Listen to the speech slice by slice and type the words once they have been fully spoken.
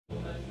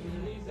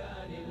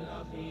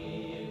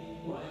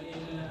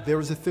There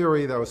was a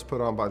theory that was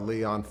put on by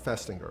Leon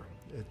Festinger.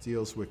 It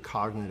deals with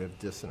cognitive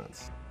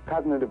dissonance.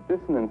 Cognitive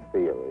dissonance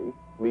theory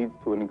leads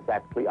to an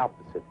exactly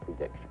opposite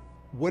prediction.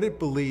 What it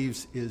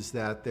believes is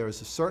that there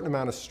is a certain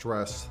amount of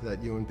stress that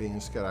human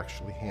beings can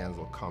actually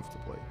handle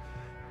comfortably.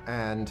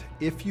 And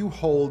if you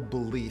hold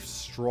beliefs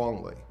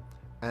strongly,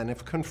 and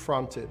if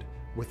confronted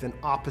with an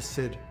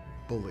opposite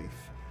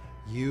belief,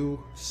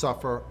 you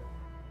suffer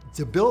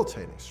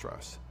debilitating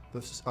stress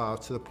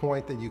to the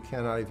point that you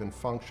cannot even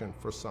function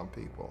for some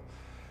people.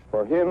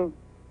 For him,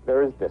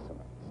 there is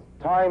dissonance.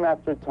 Time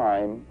after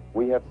time,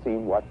 we have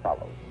seen what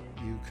follows.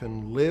 You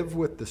can live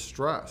with the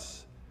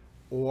stress,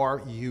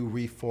 or you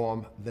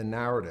reform the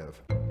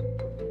narrative.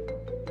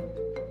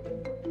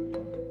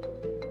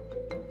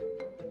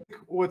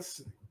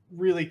 What's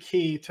really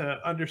key to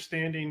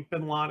understanding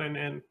bin Laden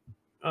and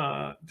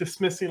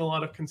dismissing a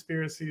lot of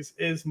conspiracies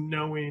is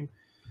knowing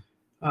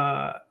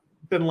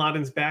bin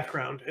Laden's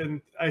background.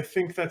 And I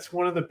think that's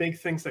one of the big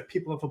things that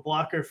people have a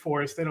blocker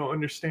for, is they don't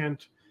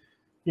understand,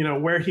 you know,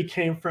 where he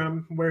came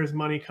from, where his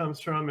money comes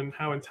from, and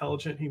how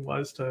intelligent he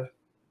was to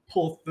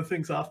pull the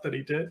things off that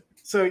he did.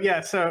 So yeah,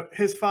 so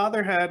his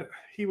father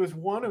he was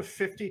one of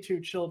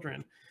 52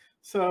 children.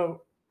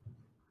 So,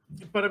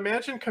 but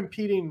imagine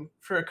competing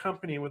for a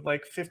company with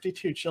like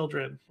 52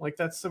 children. Like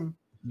that's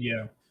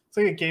yeah. It's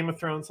like a Game of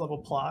Thrones level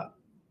plot.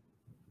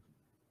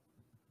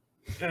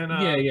 And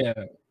yeah.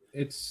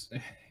 It's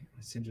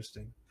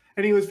interesting.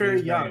 And he was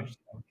very young.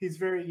 He's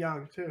very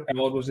young too. How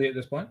old was he at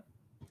this point?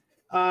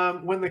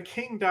 When the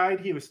king died,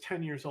 he was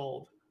 10 years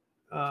old.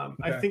 Okay.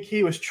 I think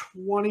he was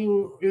 20.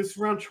 It was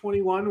around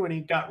 21 when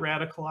he got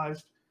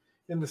radicalized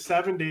in the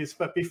 70s.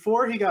 But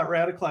before he got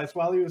radicalized,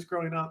 while he was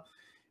growing up,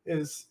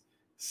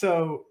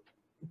 so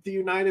the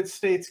United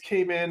States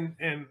came in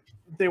and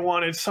they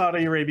wanted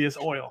Saudi Arabia's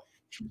oil,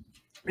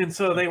 and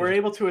so they were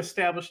able to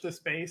establish this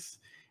base,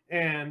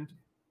 and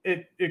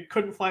it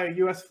couldn't fly a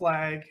U.S.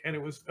 flag, and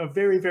it was a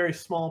very, very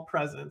small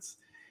presence.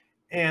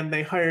 And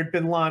they hired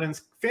bin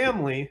Laden's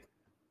family,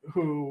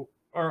 who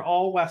are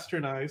all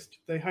westernized.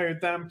 They hired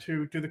them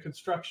to do the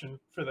construction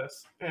for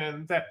this,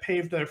 and that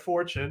paved their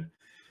fortune.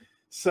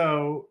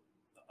 So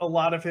a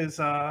lot of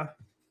his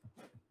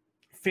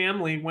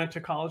family went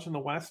to college in the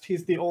West.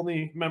 He's the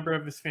only member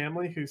of his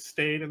family who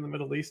stayed in the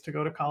Middle East to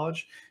go to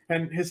college,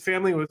 and his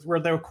family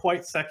they were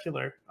quite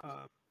secular.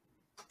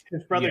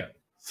 His brother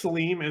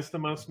Salim is the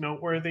most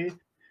noteworthy.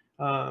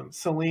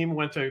 Salim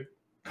went to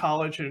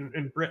college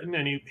in Britain,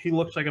 and he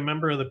looks like a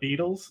member of the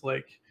Beatles.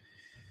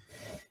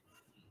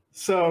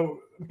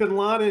 So bin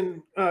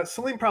Laden,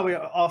 Salim probably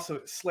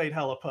also slayed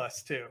hella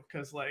puss too,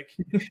 because like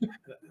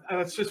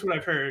that's just what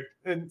I've heard.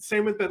 And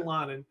same with bin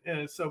Laden.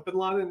 So bin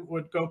Laden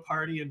would go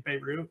party in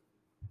Beirut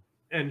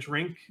and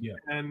drink. Yeah.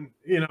 And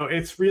you know,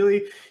 it's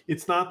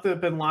not the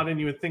bin Laden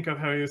you would think of,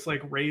 how he was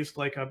like raised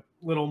like a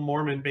little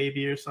Mormon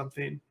baby or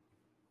something.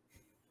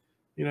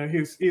 You know,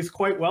 he's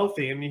quite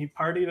wealthy and he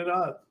partied it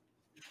up.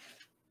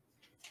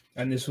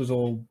 And this was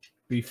all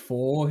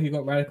before he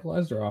got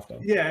radicalized or after?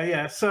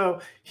 Yeah. So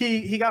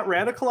he got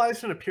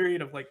radicalized in a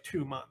period of like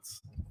 2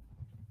 months.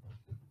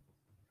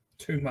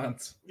 2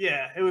 months.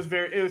 Yeah,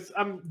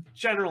 I'm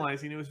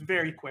generalizing. It was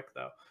very quick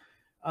though.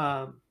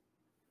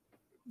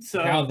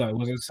 So how though?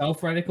 Was it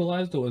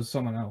self-radicalized or was it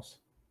someone else?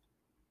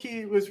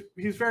 He was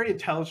very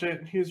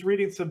intelligent. He was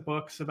reading some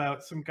books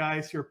about some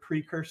guys who are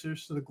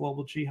precursors to the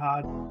global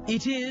jihad.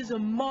 It is a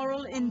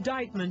moral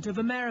indictment of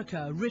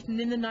America written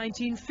in the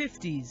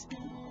 1950s.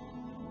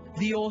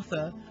 The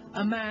author,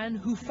 a man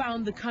who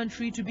found the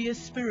country to be a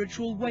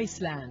spiritual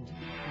wasteland.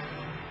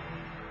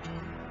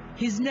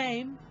 His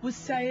name was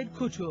Sayyid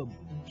Qutb.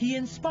 He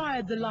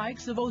inspired the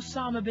likes of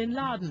Osama bin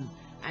Laden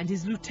and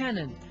his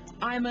lieutenant,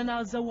 Ayman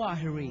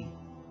al-Zawahiri.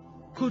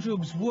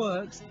 Qutb's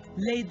works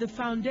laid the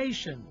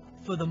foundation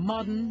for the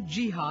modern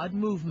jihad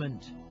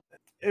movement.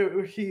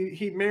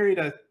 He married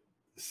a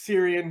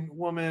Syrian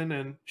woman,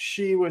 and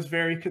she was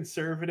very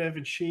conservative,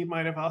 and she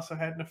might have also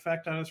had an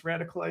effect on his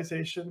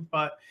radicalization.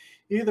 But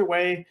either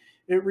way,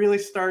 it really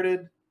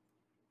started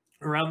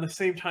around the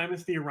same time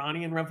as the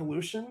Iranian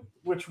Revolution,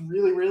 which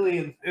really,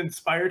 really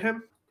inspired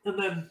him. And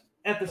then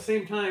at the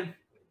same time,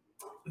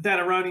 that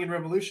Iranian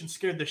Revolution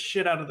scared the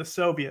shit out of the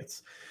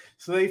Soviets.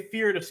 So they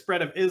feared a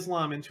spread of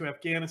Islam into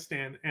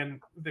Afghanistan,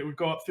 and they would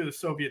go up through the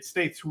Soviet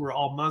states, who were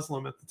all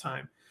Muslim at the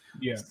time.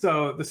 Yeah.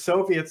 So the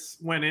Soviets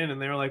went in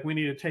and they were like, we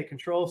need to take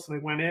control. So they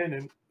went in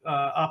and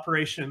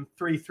Operation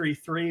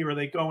 333, where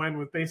they go in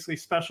with basically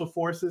special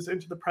forces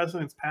into the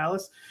president's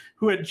palace,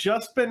 who had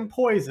just been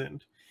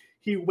poisoned.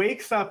 He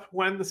wakes up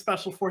when the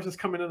special forces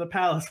come into the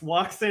palace,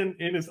 walks in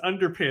his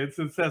underpants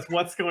and says,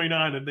 "What's going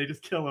on?" And they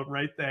just kill him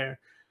right there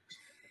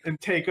and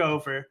take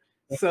over.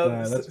 So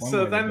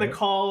then the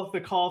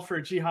call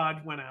for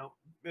jihad went out.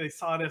 They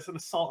saw it as an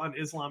assault on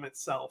Islam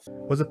itself.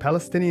 Was a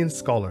Palestinian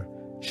scholar,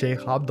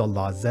 Sheikh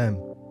Abdullah Zem,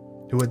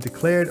 who had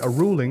declared a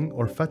ruling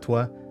or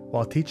fatwa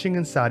while teaching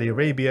in Saudi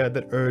Arabia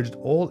that urged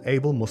all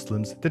able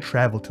Muslims to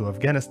travel to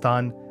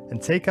Afghanistan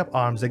and take up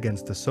arms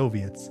against the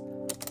Soviets.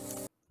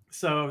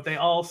 So they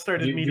all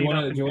started meeting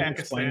up in do you want to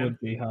Pakistan. explain what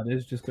jihad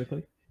is just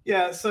quickly?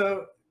 Yeah,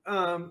 so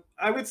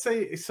I would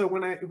say, so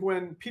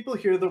when people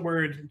hear the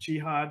word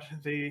jihad,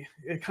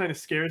 it kind of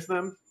scares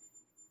them,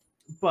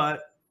 but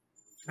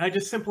I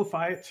just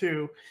simplify it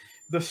to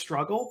the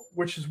struggle,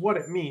 which is what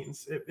it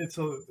means.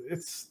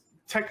 It's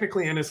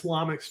technically an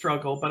Islamic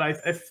struggle, but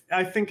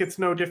I think it's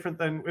no different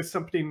than if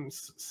somebody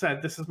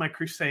said, "This is my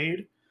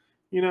crusade."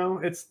 You know,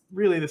 it's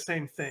really the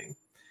same thing.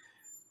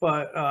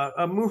 But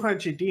a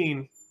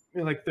mujahideen,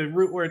 like the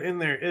root word in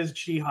there is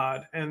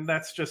jihad, and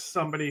that's just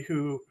somebody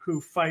who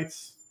fights,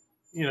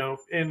 you know,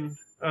 in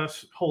a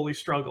holy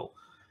struggle.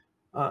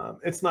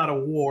 It's not a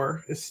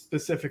war. It's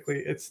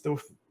the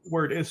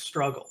word is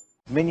struggle.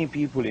 Many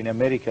people in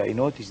America, I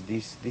noticed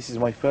this. This is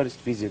my first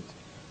visit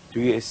to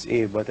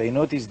USA, but I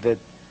noticed that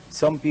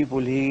some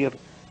people here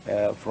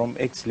from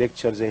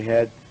ex-lectures I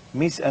had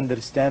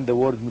misunderstand the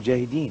word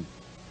mujahideen.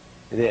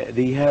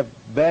 They have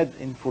bad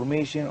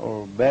information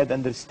or bad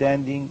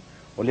understanding,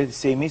 or let's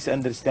say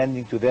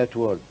misunderstanding to that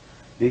word.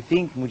 They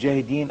think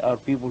mujahideen are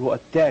people who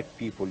attack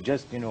people,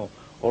 just, you know,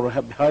 or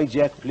have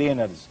hijack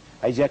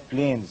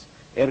planes,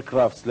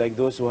 aircrafts, like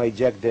those who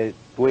hijack the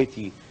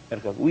Kuwaiti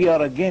aircraft. We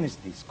are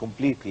against this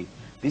completely.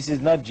 This is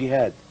not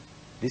jihad.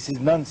 This is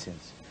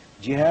nonsense.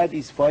 Jihad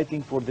is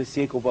fighting for the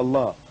sake of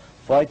Allah,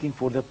 fighting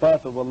for the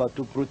path of Allah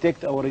to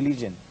protect our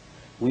religion.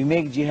 We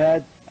make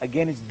jihad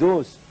against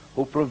those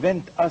who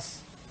prevent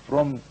us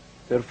from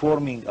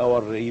performing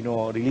our, you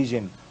know,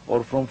 religion,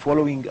 or from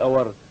following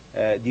our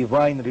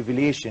divine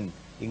revelation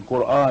in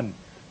Quran.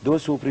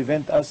 Those who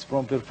prevent us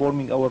from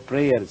performing our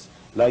prayers,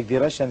 like the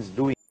Russians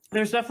doing.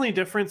 There's definitely a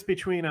difference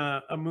between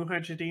a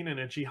mujahideen and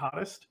a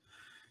jihadist.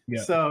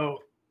 Yeah. So,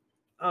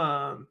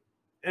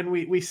 and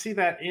we see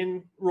that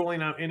in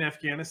rolling out in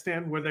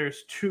Afghanistan, where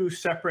there's two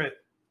separate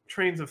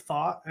trains of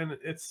thought, and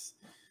it's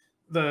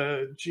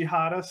the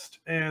jihadist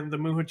and the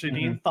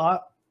mujahideen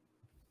thought.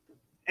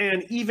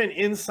 And even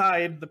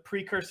inside the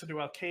precursor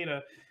to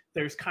al-Qaeda,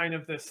 there's kind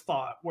of this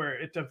thought where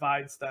it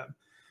divides them.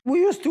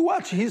 We used to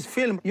watch his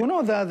film, you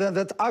know,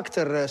 that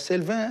actor,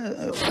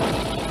 Sylvain.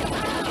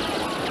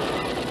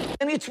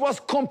 And it was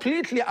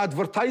completely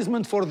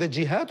advertisement for the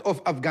jihad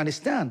of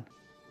Afghanistan.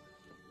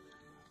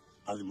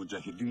 Are the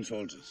Mujahideen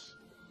soldiers,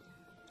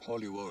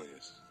 holy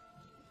warriors.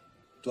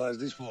 To us,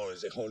 this war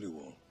is a holy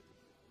war.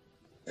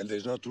 And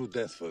there's no true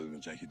death for the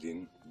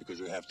Mujahideen,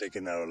 because we have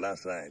taken our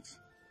last rights.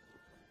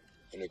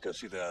 And we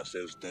consider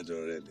ourselves dead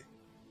already.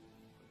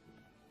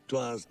 To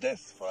us,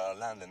 death for our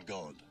land and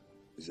God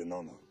is an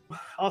honor.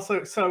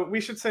 Also, so we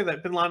should say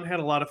that bin Laden had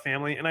a lot of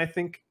family, and I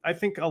think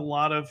a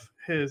lot of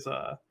his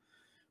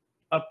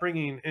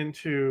upbringing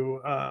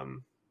into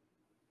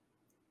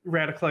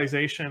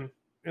radicalization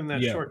in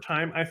that short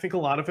time, I think a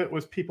lot of it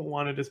was people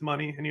wanted his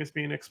money, and he was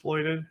being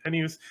exploited. And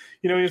he was,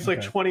 you know, he was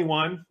like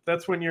 21.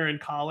 That's when you're in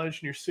college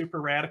and you're super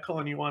radical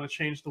and you want to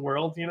change the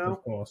world, you know?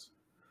 Of course.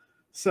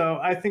 So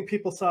I think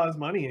people saw his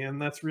money,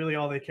 and that's really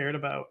all they cared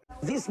about.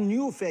 This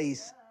new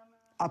face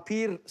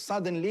appeared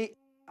suddenly,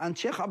 and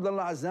Sheikh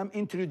Abdullah Azzam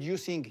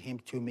introducing him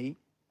to me,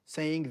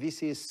 saying,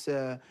 "This is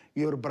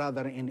your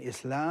brother in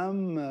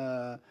Islam,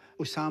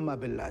 Osama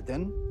bin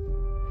Laden."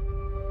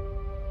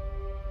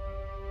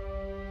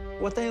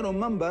 What I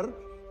remember,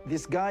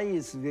 this guy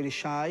is very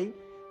shy,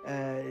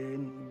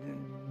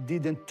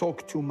 didn't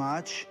talk too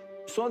much.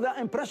 So the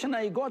impression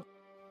I got,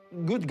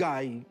 good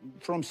guy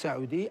from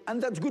Saudi,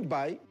 and that's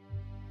goodbye.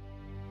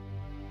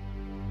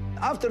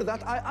 After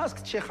that, I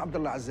asked Sheikh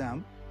Abdullah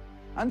Azzam,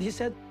 and he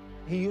said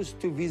he used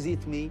to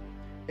visit me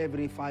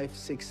every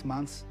 5-6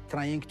 months,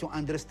 trying to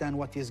understand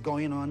what is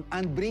going on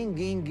and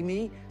bringing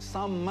me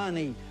some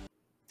money.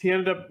 He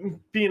ended up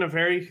being a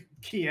very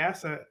key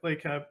asset.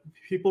 Like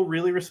people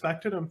really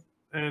respected him,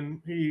 and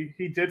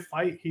he did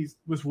fight. He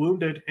was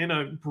wounded in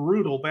a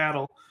brutal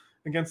battle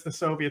against the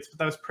Soviets, but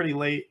that was pretty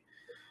late.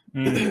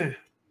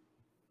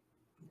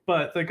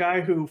 But the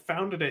guy who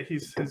founded it,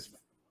 his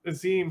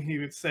Azim, he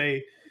would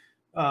say,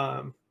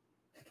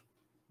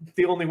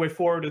 the only way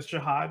forward is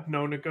jihad,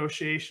 no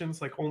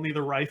negotiations, like only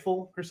the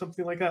rifle or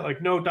something like that,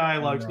 like no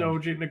dialogues, no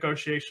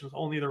negotiations,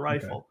 only the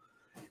rifle.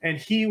 And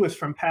he was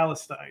from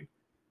Palestine.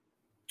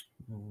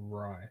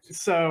 Right.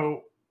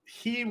 So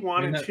he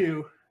wanted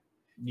to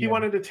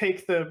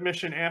take the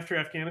mission after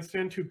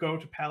Afghanistan to go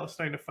to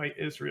Palestine to fight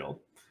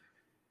Israel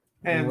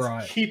and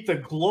keep the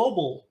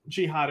global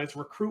jihadist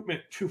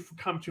recruitment to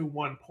come to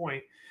one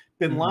point.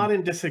 Bin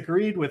Laden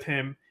disagreed with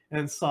him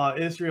and saw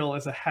Israel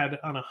as a head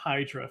on a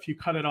hydra. If you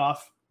cut it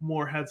off,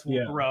 more heads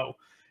will grow.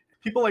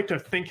 People like to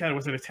think that it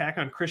was an attack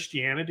on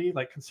Christianity.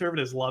 Like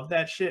conservatives love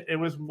that shit. It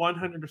was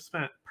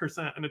 100%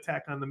 an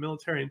attack on the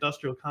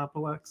military-industrial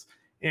complex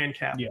and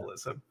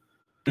capitalism.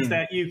 Is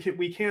that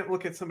we can't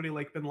look at somebody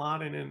like bin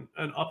Laden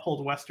and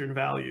uphold Western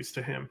values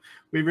to him.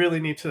 We really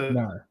need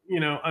to,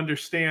 you know,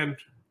 understand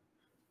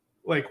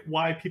like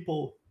why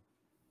people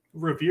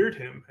revered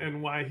him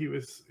and why he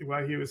was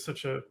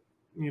such a,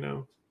 you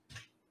know,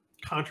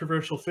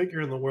 controversial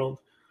figure in the world.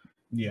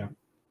 Yeah,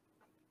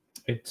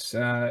 it's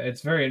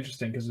very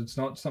interesting because it's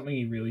not something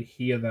you really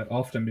hear that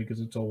often,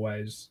 because it's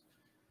always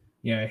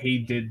yeah, he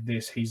did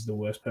this, he's the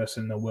worst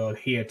person in the world,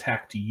 he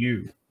attacked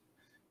you.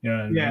 You know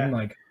what I mean?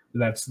 Like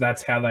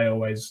that's how they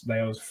always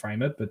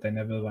frame it, but they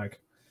never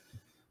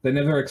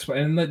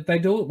explain, and they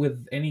do it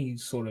with any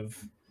sort of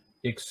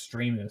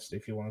extremist,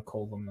 if you want to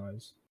call them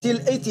those. Till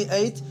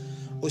 88,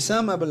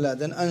 Osama bin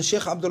Laden and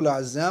Sheikh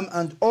Abdullah Azzam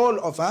and all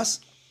of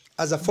us,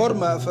 as a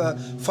former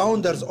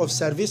founders of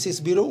Services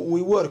Bureau,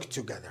 we worked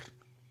together.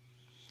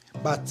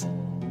 But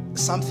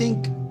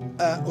something,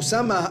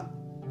 Osama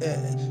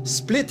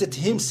splitted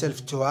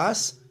himself to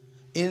us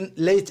in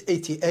late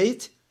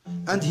 88,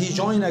 and he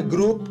joined a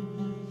group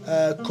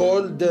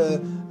called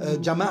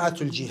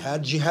Jama'atul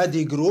Jihad,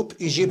 Jihadi group,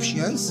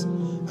 Egyptians,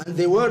 and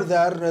they were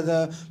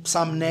there,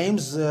 some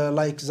names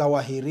like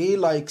Zawahiri,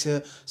 like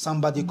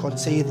somebody called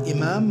Sayyid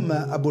Imam,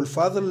 Abu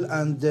al-Fadl,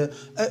 and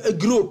a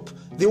group.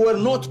 They were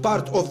not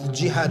part of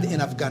jihad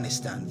in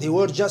Afghanistan. They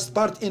were just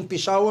part in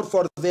Peshawar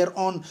for their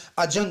own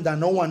agenda.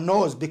 No one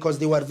knows, because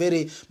they were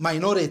very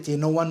minority.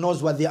 No one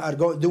knows what they are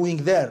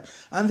doing there.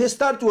 And they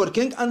start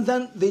working, and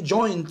then they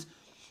joined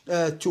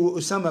to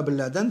Osama bin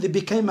Laden. They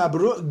became a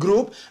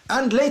group,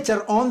 and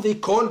later on they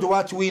called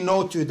what we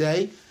know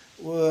today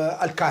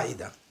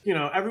al-Qaeda. You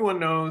know, everyone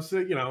knows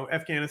that, you know,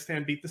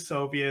 Afghanistan beat the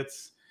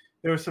Soviets.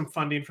 There was some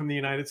funding from the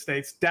United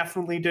States.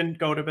 Definitely didn't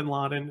go to bin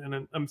Laden,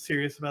 and I'm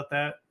serious about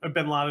that.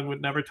 Bin Laden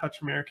would never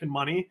touch American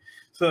money.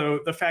 So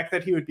the fact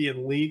that he would be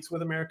in leagues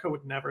with America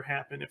would never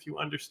happen if you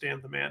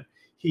understand the man.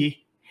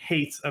 He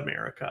hates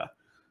America.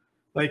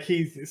 Like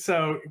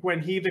so when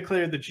he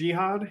declared the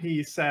jihad,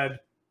 he said,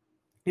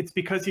 it's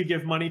because you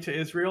give money to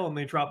Israel and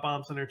they drop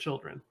bombs on their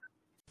children.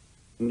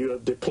 You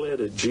have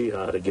declared a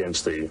jihad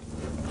against the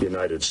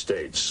United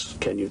States.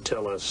 Can you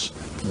tell us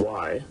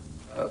why?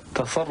 The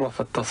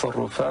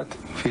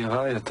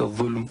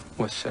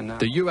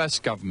US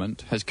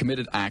government has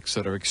committed acts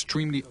that are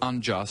extremely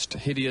unjust,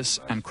 hideous,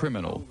 and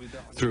criminal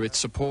through its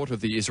support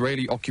of the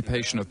Israeli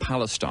occupation of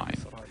Palestine.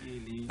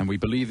 And we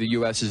believe the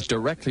US is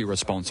directly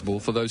responsible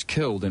for those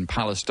killed in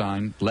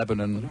Palestine,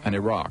 Lebanon, and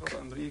Iraq.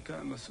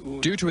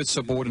 Due to its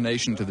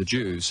subordination to the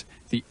Jews,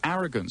 the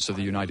arrogance of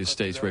the United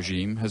States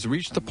regime has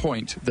reached the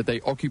point that they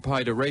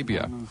occupied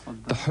Arabia,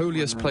 the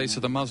holiest place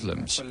of the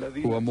Muslims,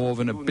 who are more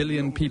than 1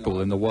 billion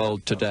people in the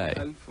world today.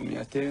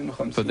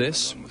 For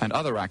this and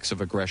other acts of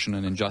aggression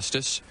and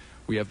injustice,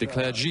 we have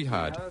declared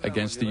jihad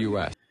against the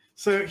US.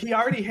 So he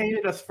already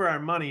hated us for our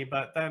money,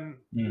 but then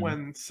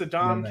when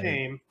Saddam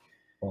came,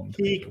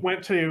 he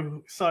went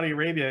to Saudi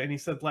Arabia and he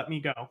said, let me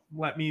go,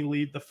 let me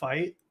lead the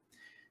fight.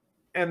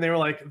 And they were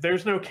like,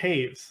 there's no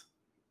caves,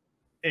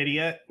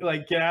 idiot,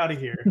 like, get out of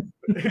here.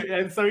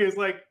 And so he was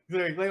like,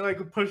 they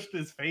like pushed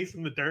his face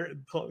in the dirt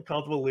and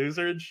called him a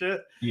loser and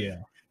shit. Yeah.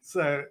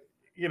 So,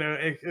 you know,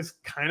 it's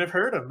kind of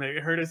hurt him.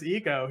 It hurt his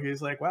ego. He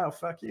was like, wow,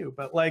 fuck you.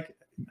 But like,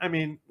 I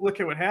mean, look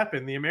at what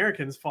happened. The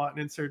Americans fought in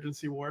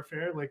insurgency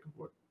warfare. Like,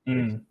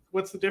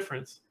 what's the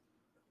difference?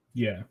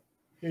 Yeah.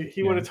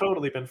 He would have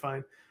totally been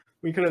fine.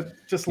 We could have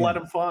just let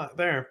him fight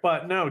there.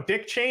 But no,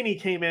 Dick Cheney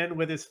came in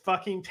with his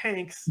fucking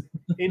tanks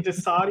into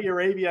Saudi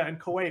Arabia and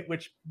Kuwait,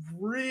 which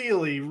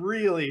really,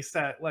 really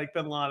set like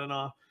bin Laden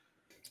off.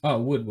 Oh,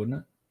 it would, wouldn't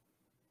it?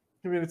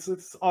 I mean,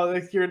 it's all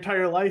like your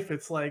entire life.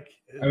 It's like,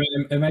 I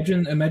mean,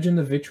 imagine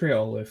the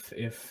vitriol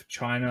if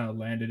China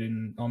landed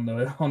on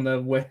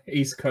the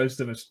east coast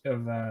of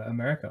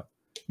America.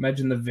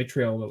 Imagine the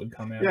vitriol that would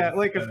come out. Yeah,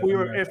 like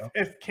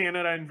if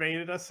Canada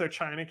invaded us, so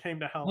China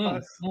came to help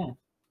us.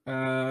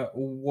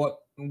 What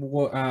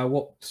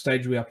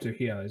stage are we up to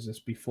here? Is this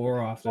before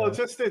or after? Well, it's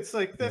just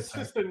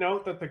a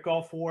note that the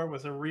Gulf War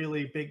was a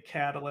really big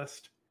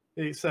catalyst.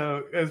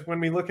 So as when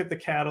we look at the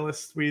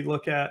catalyst, we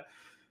look at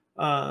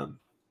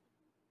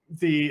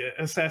the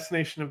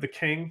assassination of the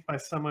king by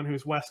someone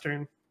who's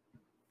Western.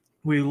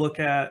 We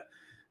look at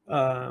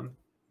the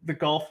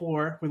Gulf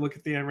War. We look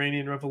at the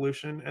Iranian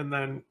Revolution, and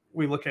then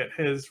we look at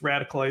his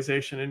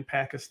radicalization in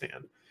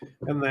Pakistan.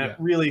 And that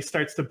really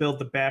starts to build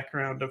the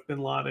background of bin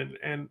Laden.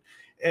 And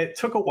it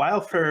took a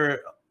while for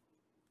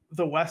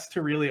the West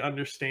to really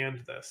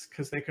understand this,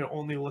 because they could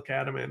only look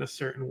at him in a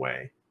certain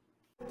way.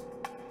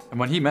 And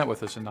when he met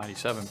with us in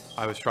 '97,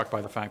 I was struck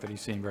by the fact that he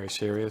seemed very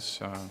serious,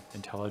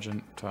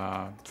 intelligent,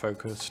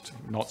 focused,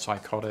 not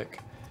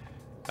psychotic.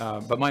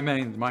 But my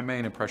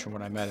main impression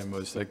when I met him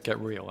was that, get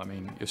real. I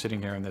mean, you're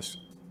sitting here in this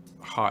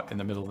hut in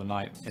the middle of the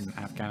night in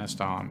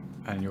Afghanistan,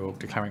 and you're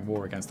declaring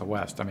war against the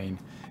West. I mean,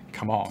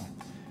 come on.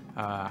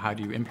 How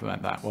do you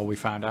implement that? Well, we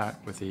found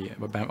out with the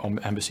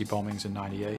embassy bombings in '98.